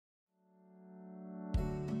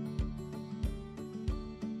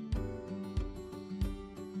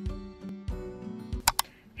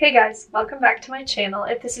Hey guys, welcome back to my channel.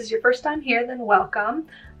 If this is your first time here, then welcome.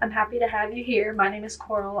 I'm happy to have you here. My name is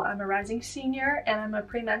Coral. I'm a rising senior and I'm a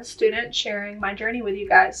pre-med student sharing my journey with you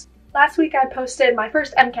guys. Last week I posted my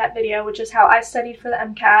first MCAT video, which is how I studied for the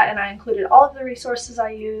MCAT, and I included all of the resources I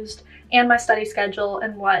used and my study schedule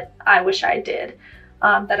and what I wish I did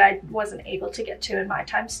that I wasn't able to get to in my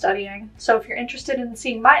time studying. So if you're interested in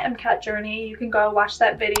seeing my MCAT journey, you can go watch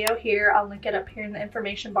that video here. I'll link it up here in the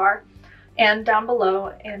information bar and down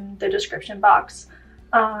below in the description box.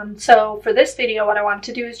 So for this video, what I want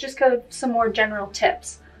to do is just go some more general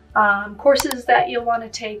tips. Courses that you'll want to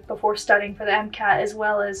take before studying for the MCAT, as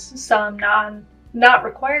well as some not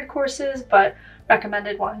required courses, but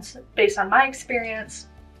recommended ones based on my experience.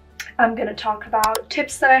 I'm going to talk about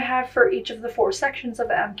tips that I have for each of the 4 sections of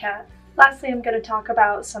the MCAT. Lastly, I'm going to talk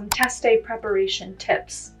about some test day preparation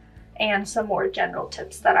tips and some more general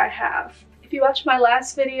tips that I have. If you watched my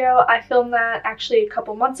last video, I filmed that actually a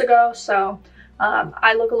couple months ago, so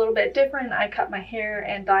I look a little bit different. I cut my hair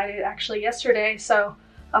and dyed it actually yesterday, so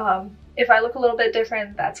if I look a little bit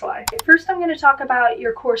different, that's why. First, I'm going to talk about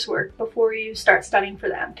your coursework before you start studying for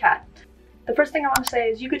the MCAT. The first thing I want to say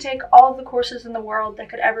is you could take all of the courses in the world that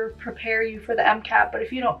could ever prepare you for the MCAT, but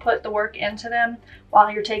if you don't put the work into them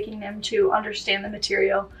while you're taking them to understand the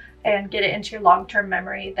material and get it into your long-term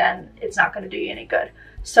memory, then it's not going to do you any good.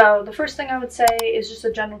 So the first thing I would say is just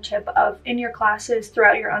a general tip of in your classes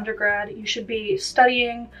throughout your undergrad, you should be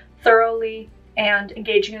studying thoroughly and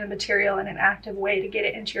engaging in the material in an active way to get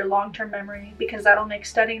it into your long-term memory, because that'll make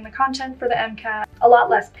studying the content for the MCAT a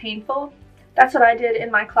lot less painful. That's what I did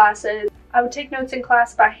in my classes. I would take notes in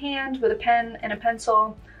class by hand with a pen and a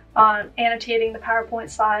pencil, annotating the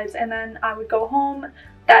PowerPoint slides, and then I would go home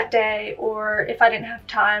that day, or if I didn't have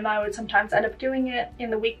time, I would sometimes end up doing it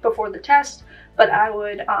in the week before the test, but I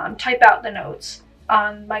would type out the notes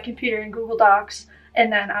on my computer in Google Docs,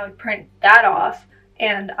 and then I would print that off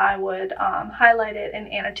and I would highlight it and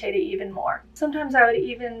annotate it even more. Sometimes I would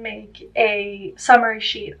even make a summary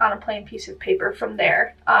sheet on a plain piece of paper from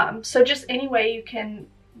there. So just any way you can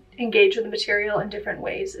engage with the material in different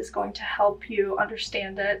ways is going to help you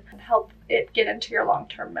understand it and help it get into your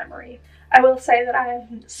long-term memory. I will say that I have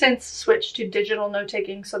since switched to digital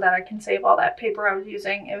note-taking so that I can save all that paper I was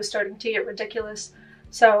using. It was starting to get ridiculous,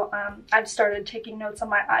 so I've started taking notes on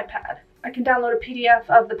my iPad. I can download a PDF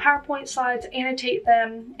of the PowerPoint slides, annotate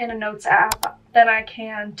them in a notes app, then I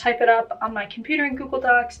can type it up on my computer in Google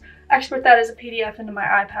Docs, export that as a PDF into my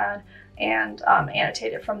iPad, and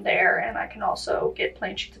annotate it from there, and I can also get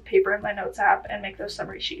plain sheets of paper in my notes app and make those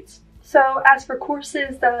summary sheets. So as for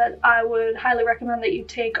courses that I would highly recommend that you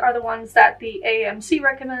take are the ones that the AAMC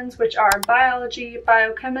recommends, which are biology,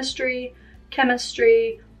 biochemistry,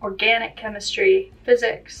 chemistry, organic chemistry,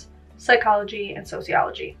 physics, psychology, and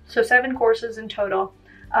sociology. So 7 courses in total.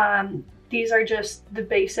 These are just the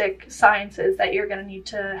basic sciences that you're going to need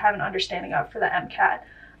to have an understanding of for the MCAT.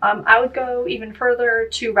 I would go even further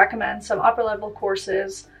to recommend some upper level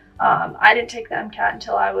courses. I didn't take the MCAT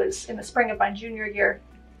until I was in the spring of my junior year,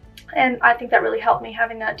 and I think that really helped me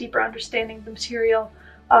having that deeper understanding of the material.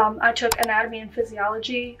 I took anatomy and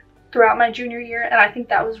physiology throughout my junior year, and I think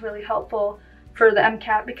that was really helpful for the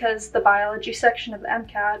MCAT because the biology section of the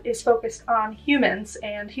MCAT is focused on humans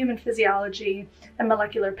and human physiology and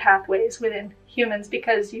molecular pathways within humans,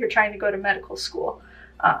 because you're trying to go to medical school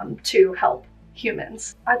to help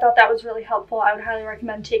humans. I thought that was really helpful. I would highly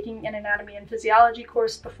recommend taking an anatomy and physiology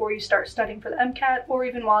course before you start studying for the MCAT, or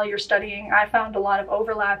even while you're studying. I found a lot of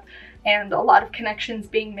overlap and a lot of connections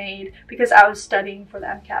being made because I was studying for the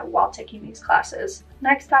MCAT while taking these classes.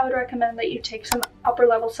 Next, I would recommend that you take some upper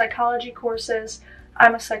level psychology courses.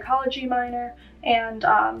 I'm a psychology minor, and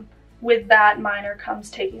with that minor comes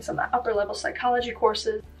taking some upper level psychology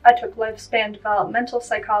courses. I took lifespan developmental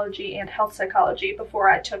psychology and health psychology before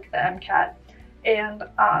I took the MCAT. And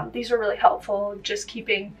these were really helpful, just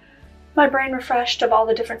keeping my brain refreshed of all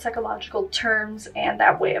the different psychological terms and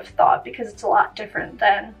that way of thought, because it's a lot different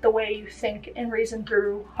than the way you think and reason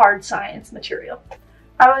through hard science material.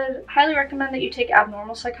 I would highly recommend that you take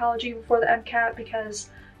abnormal psychology before the MCAT because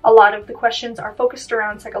a lot of the questions are focused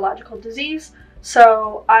around psychological disease.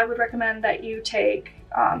 So I would recommend that you take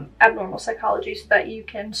abnormal psychology so that you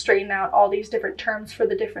can straighten out all these different terms for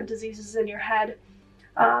the different diseases in your head.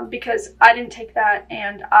 Because I didn't take that,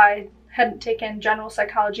 and I hadn't taken general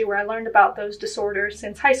psychology where I learned about those disorders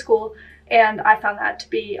since high school, and I found that to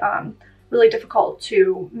be really difficult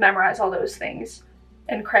to memorize all those things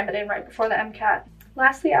and cram it in right before the MCAT.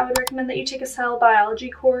 Lastly, I would recommend that you take a cell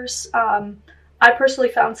biology course. I personally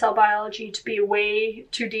found cell biology to be way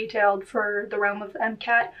too detailed for the realm of the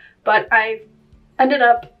MCAT, but I ended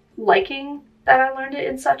up liking that I learned it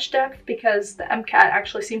in such depth because the MCAT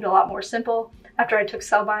actually seemed a lot more simple after I took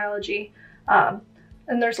cell biology.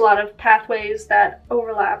 And there's a lot of pathways that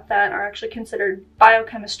overlap that are actually considered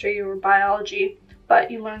biochemistry or biology,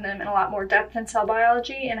 but you learn them in a lot more depth in cell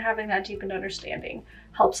biology, and having that deepened understanding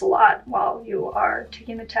helps a lot while you are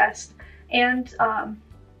taking the test. And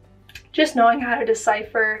just knowing how to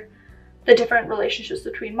decipher the different relationships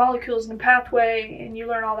between molecules and the pathway, and you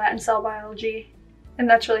learn all that in cell biology. And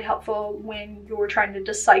that's really helpful when you're trying to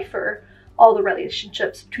decipher all the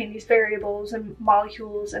relationships between these variables and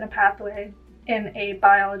molecules in a pathway in a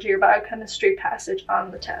biology or biochemistry passage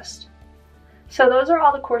on the test. So those are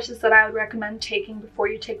all the courses that I would recommend taking before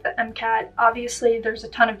you take the MCAT. Obviously, there's a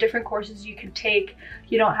ton of different courses you can take.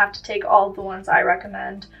 You don't have to take all of the ones I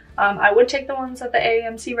recommend. I would take the ones that the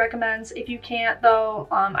AAMC recommends. If you can't though,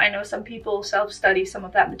 I know some people self-study some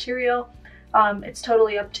of that material. It's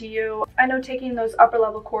totally up to you. I know taking those upper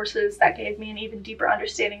level courses that gave me an even deeper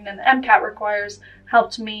understanding than the MCAT requires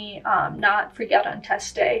helped me not freak out on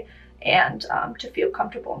test day and to feel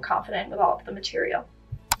comfortable and confident with all of the material.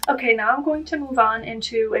 Okay, now I'm going to move on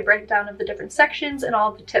into a breakdown of the different sections and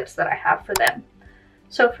all of the tips that I have for them.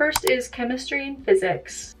 So first is chemistry and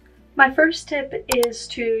physics. My first tip is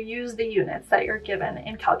to use the units that you're given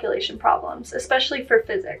in calculation problems, especially for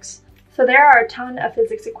physics. So there are a ton of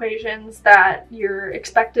physics equations that you're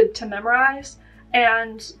expected to memorize,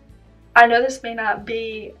 and I know this may not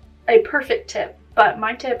be a perfect tip, but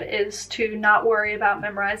my tip is to not worry about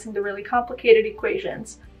memorizing the really complicated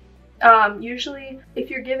equations. Usually, if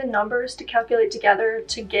you're given numbers to calculate together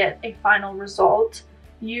to get a final result,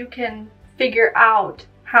 you can figure out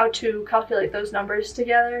how to calculate those numbers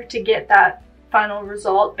together to get that final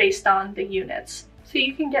result based on the units. So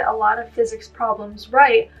you can get a lot of physics problems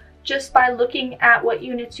right just by looking at what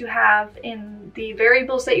units you have in the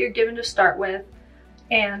variables that you're given to start with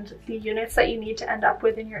and the units that you need to end up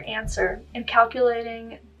with in your answer, and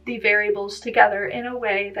calculating the variables together in a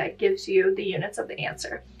way that gives you the units of the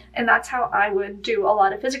answer. And that's how I would do a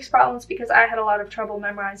lot of physics problems, because I had a lot of trouble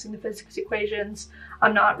memorizing the physics equations.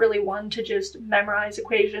 I'm not really one to just memorize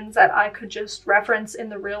equations that I could just reference in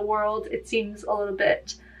the real world. It seems a little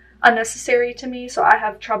bit unnecessary to me, so I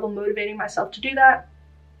have trouble motivating myself to do that.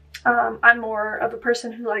 I'm more of a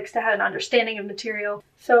person who likes to have an understanding of material,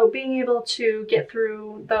 so being able to get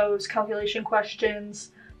through those calculation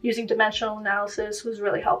questions using dimensional analysis was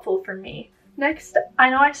really helpful for me. Next,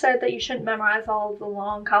 I know I said that you shouldn't memorize all of the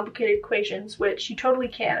long, complicated equations, which you totally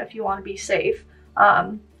can if you want to be safe.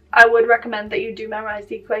 I would recommend that you do memorize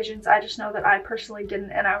the equations. I just know that I personally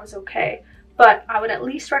didn't, and I was okay. But I would at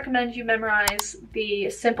least recommend you memorize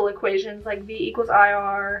the simple equations like V equals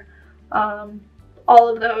IR, all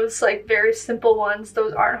of those like very simple ones.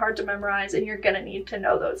 Those aren't hard to memorize, and you're gonna need to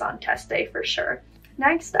know those on test day for sure.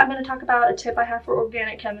 Next, I'm going to talk about a tip I have for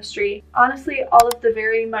organic chemistry. Honestly, all of the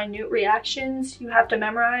very minute reactions you have to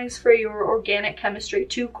memorize for your Organic Chemistry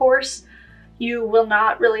 2 course, you will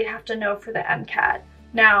not really have to know for the MCAT.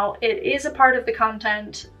 Now, it is a part of the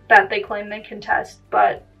content that they claim they can test,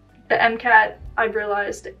 but the MCAT, I've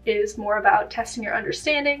realized, is more about testing your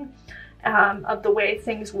understanding of the way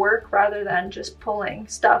things work rather than just pulling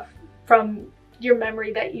stuff from your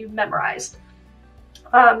memory that you memorized.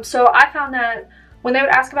 So I found that when they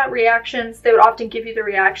would ask about reactions, they would often give you the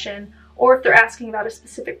reaction, or if they're asking about a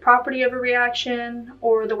specific property of a reaction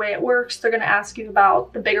or the way it works, they're going to ask you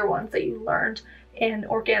about the bigger ones that you learned in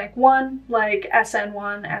Organic 1, like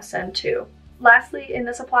SN1, SN2. Lastly, and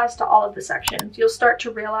this applies to all of the sections, you'll start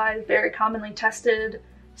to realize very commonly tested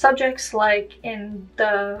subjects, like in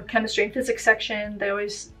the chemistry and physics section, they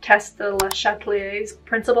always test the Le Chatelier's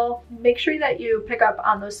principle. Make sure that you pick up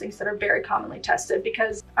on those things that are very commonly tested,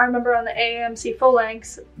 because I remember on the AAMC full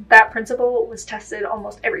lengths, that principle was tested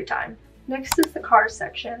almost every time. Next is the cars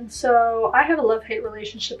section. So I have a love-hate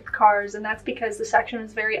relationship with cars, and that's because the section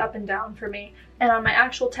is very up and down for me. And on my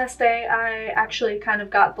actual test day, I actually kind of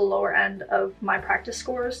got the lower end of my practice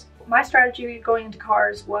scores. My strategy going into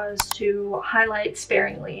cars was to highlight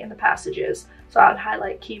sparingly in the passages. So I would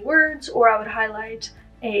highlight keywords, or I would highlight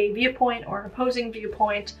a viewpoint or an opposing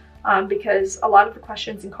viewpoint, because a lot of the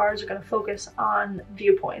questions in cars are going to focus on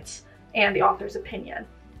viewpoints and the author's opinion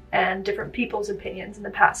and different people's opinions in the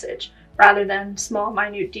passage, rather than small,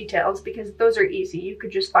 minute details, because those are easy. You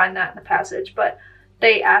could just find that in the passage, but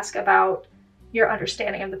they ask about your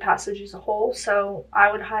understanding of the passage as a whole. So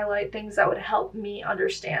I would highlight things that would help me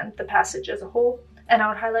understand the passage as a whole. And I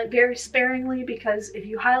would highlight very sparingly, because if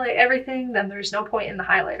you highlight everything, then there's no point in the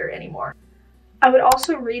highlighter anymore. I would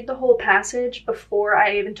also read the whole passage before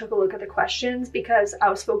I even took a look at the questions, because I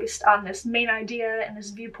was focused on this main idea and this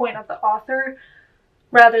viewpoint of the author.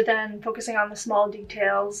 rather than focusing on the small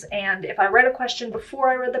details. And if I read a question before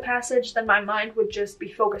I read the passage, then my mind would just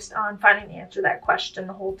be focused on finding the answer to that question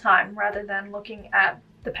the whole time, rather than looking at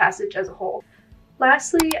the passage as a whole.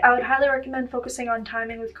 Lastly, I would highly recommend focusing on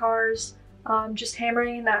timing with cars. Just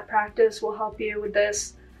hammering in that practice will help you with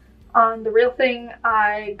this. On the real thing,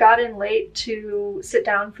 I got in late to sit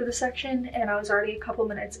down for the section, and I was already a couple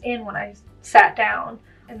minutes in when I sat down.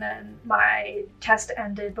 And then my test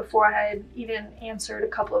ended before I had even answered a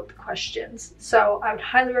couple of the questions. So I would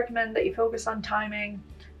highly recommend that you focus on timing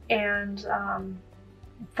and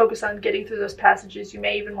focus on getting through those passages. You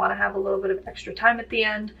may even want to have a little bit of extra time at the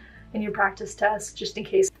end in your practice test, just in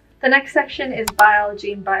case. The next section is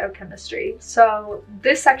biology and biochemistry. So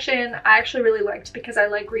this section I actually really liked because I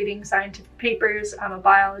like reading scientific papers. I'm a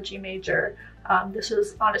biology major. This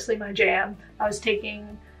was honestly my jam. I was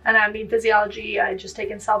taking anatomy and physiology, I had just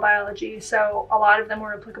taken cell biology, so a lot of them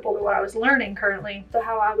were applicable to what I was learning currently. So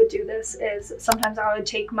how I would do this is sometimes I would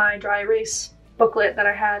take my dry erase booklet that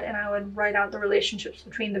I had and I would write out the relationships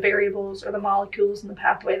between the variables or the molecules in the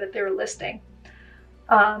pathway that they were listing.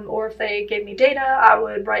 Or if they gave me data, I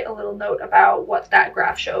would write a little note about what that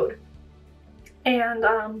graph showed.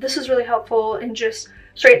 And this is really helpful in just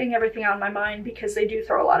straightening everything out in my mind because they do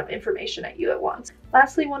throw a lot of information at you at once.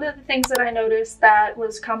 Lastly, one of the things that I noticed that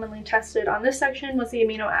was commonly tested on this section was the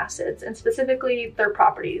amino acids, and specifically their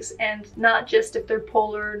properties, and not just if they're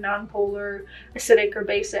polar, non-polar, acidic, or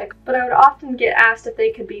basic, but I would often get asked if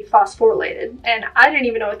they could be phosphorylated, and I didn't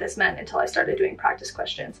even know what this meant until I started doing practice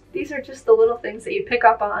questions. These are just the little things that you pick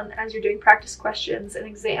up on as you're doing practice questions and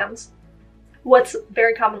exams. What's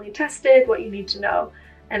very commonly tested, what you need to know,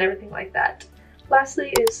 and everything like that.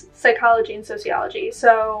 Lastly is psychology and sociology.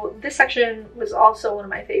 So this section was also one of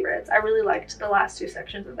my favorites. I really liked the last two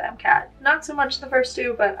sections of the MCAT. Not so much the first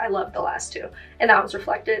two, but I loved the last two. And that was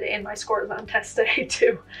reflected in my scores on test day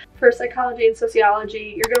too. For psychology and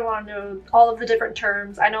sociology, you're going to want to know all of the different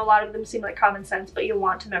terms. I know a lot of them seem like common sense, but you'll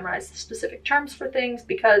want to memorize the specific terms for things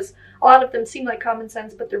because a lot of them seem like common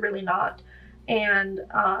sense, but they're really not. And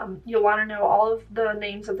you'll want to know all of the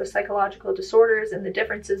names of the psychological disorders and the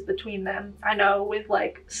differences between them. I know with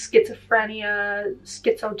like schizophrenia,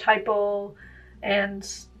 schizotypal, and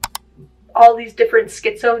all these different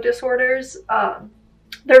schizo disorders,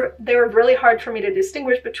 they're really hard for me to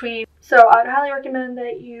distinguish between. So I'd highly recommend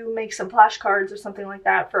that you make some flashcards or something like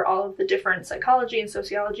that for all of the different psychology and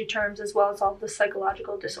sociology terms, as well as all of the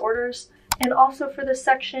psychological disorders. And also for this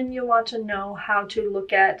section, you'll want to know how to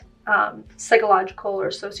look at psychological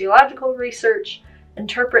or sociological research,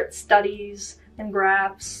 interpret studies and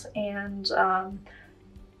graphs, and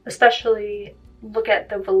especially look at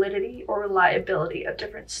the validity or reliability of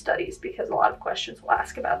different studies because a lot of questions will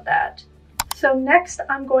ask about that. So next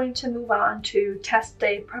I'm going to move on to test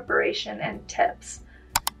day preparation and tips.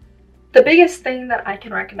 The biggest thing that I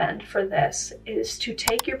can recommend for this is to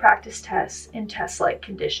take your practice tests in test-like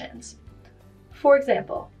conditions. For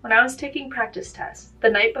example, when I was taking practice tests, the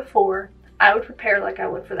night before, I would prepare like I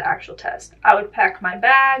would for the actual test. I would pack my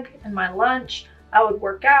bag and my lunch, I would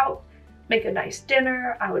work out, make a nice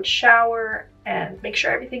dinner, I would shower, and make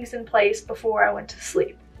sure everything's in place before I went to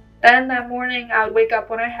sleep. Then that morning, I would wake up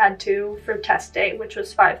when I had to for test day, which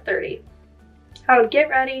was 5:30. I would get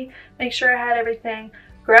ready, make sure I had everything,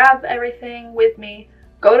 grab everything with me,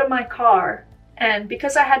 go to my car, and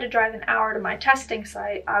because I had to drive an hour to my testing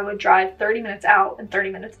site, I would drive 30 minutes out and 30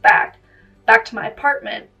 minutes back to my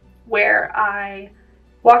apartment, where I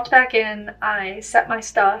walked back in, I set my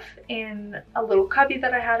stuff in a little cubby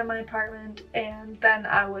that I had in my apartment, and then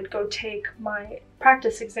I would go take my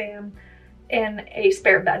practice exam in a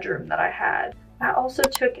spare bedroom that I had. I also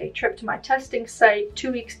took a trip to my testing site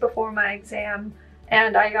 2 weeks before my exam,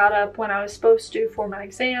 and I got up when I was supposed to for my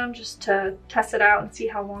exam just to test it out and see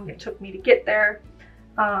how long it took me to get there.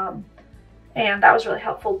 And that was really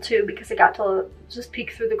helpful too because I got to just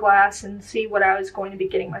peek through the glass and see what I was going to be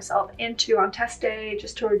getting myself into on test day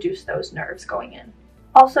just to reduce those nerves going in.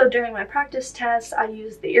 Also during my practice tests, I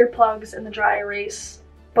used the earplugs and the dry erase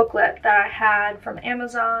booklet that I had from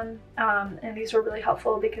Amazon, and these were really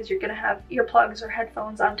helpful because you're going to have earplugs or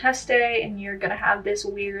headphones on test day and you're going to have this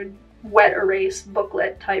weird wet erase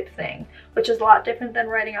booklet type thing, which is a lot different than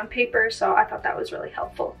writing on paper, so I thought that was really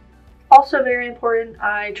helpful. Also very important,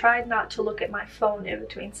 I tried not to look at my phone in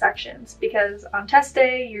between sections because on test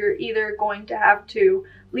day you're either going to have to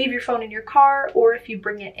leave your phone in your car, or if you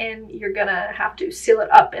bring it in you're gonna have to seal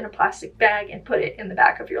it up in a plastic bag and put it in the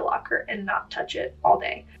back of your locker and not touch it all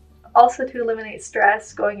day. Also, to eliminate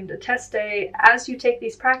stress going into test day, as you take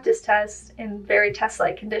these practice tests in very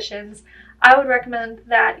test-like conditions, I would recommend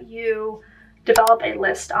that you develop a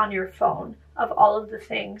list on your phone of all of the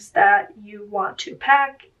things that you want to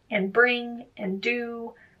pack and bring and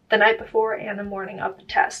do the night before and the morning of the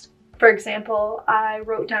test. For example, I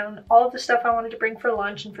wrote down all of the stuff I wanted to bring for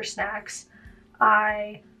lunch and for snacks.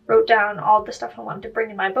 I wrote down all the stuff I wanted to bring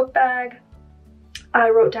in my book bag. I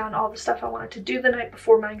wrote down all the stuff I wanted to do the night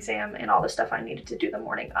before my exam and all the stuff I needed to do the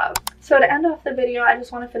morning of. So to end off the video, I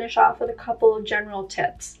just want to finish off with a couple of general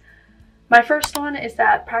tips. My first one is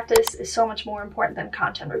that practice is so much more important than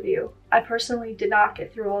content review. I personally did not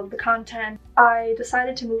get through all of the content. I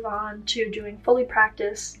decided to move on to doing fully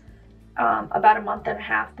practice about a month and a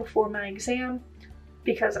half before my exam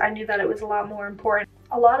because I knew that it was a lot more important.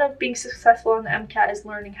 A lot of being successful on the MCAT is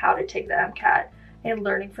learning how to take the MCAT and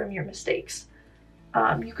learning from your mistakes.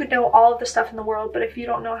 You could know all of the stuff in the world, but if you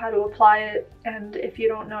don't know how to apply it and if you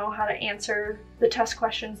don't know how to answer the test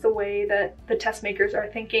questions the way that the test makers are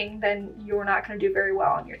thinking, then you're not going to do very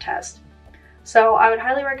well on your test. So I would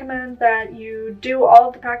highly recommend that you do all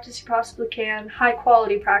of the practice you possibly can, high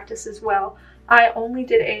quality practice as well. I only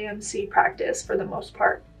did AMC practice for the most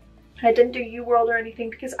part. I didn't do UWorld or anything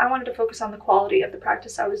because I wanted to focus on the quality of the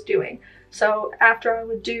practice I was doing. So after I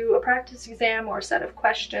would do a practice exam or a set of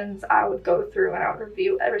questions, I would go through and I would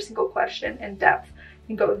review every single question in depth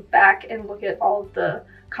and go back and look at all of the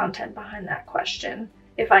content behind that question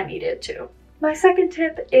if I needed to. My second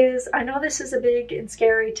tip is, I know this is a big and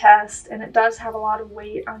scary test and it does have a lot of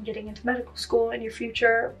weight on getting into medical school in your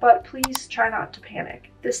future, but please try not to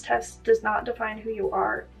panic. This test does not define who you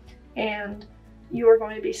are, and you are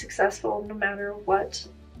going to be successful no matter what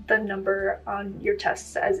the number on your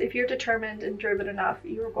test says. If you're determined and driven enough,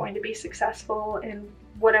 you are going to be successful in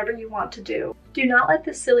whatever you want to do. Do not let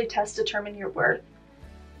this silly test determine your worth,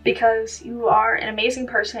 because you are an amazing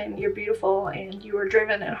person, you're beautiful, and you are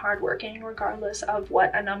driven and hardworking regardless of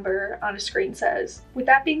what a number on a screen says. With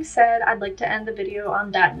that being said, I'd like to end the video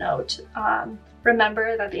on that note.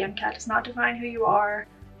 Remember that the MCAT does not define who you are.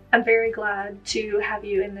 I'm very glad to have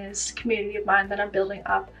you in this community of mine that I'm building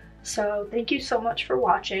up. So thank you so much for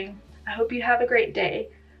watching. I hope you have a great day.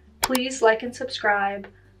 Please like and subscribe.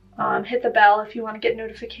 Hit the bell if you want to get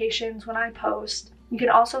notifications when I post. You can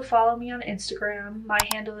also follow me on Instagram. My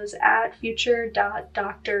handle is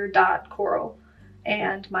 @future.doctor.coral.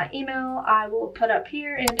 And my email I will put up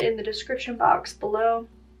here and in the description box below.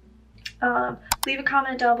 Leave a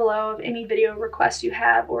comment down below of any video requests you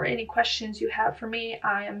have or any questions you have for me.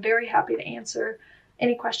 I am very happy to answer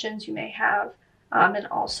any questions you may have, and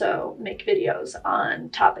also make videos on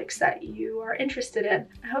topics that you are interested in.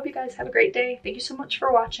 I hope you guys have a great day. Thank you so much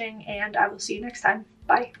for watching, and I will see you next time.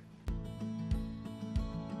 Bye.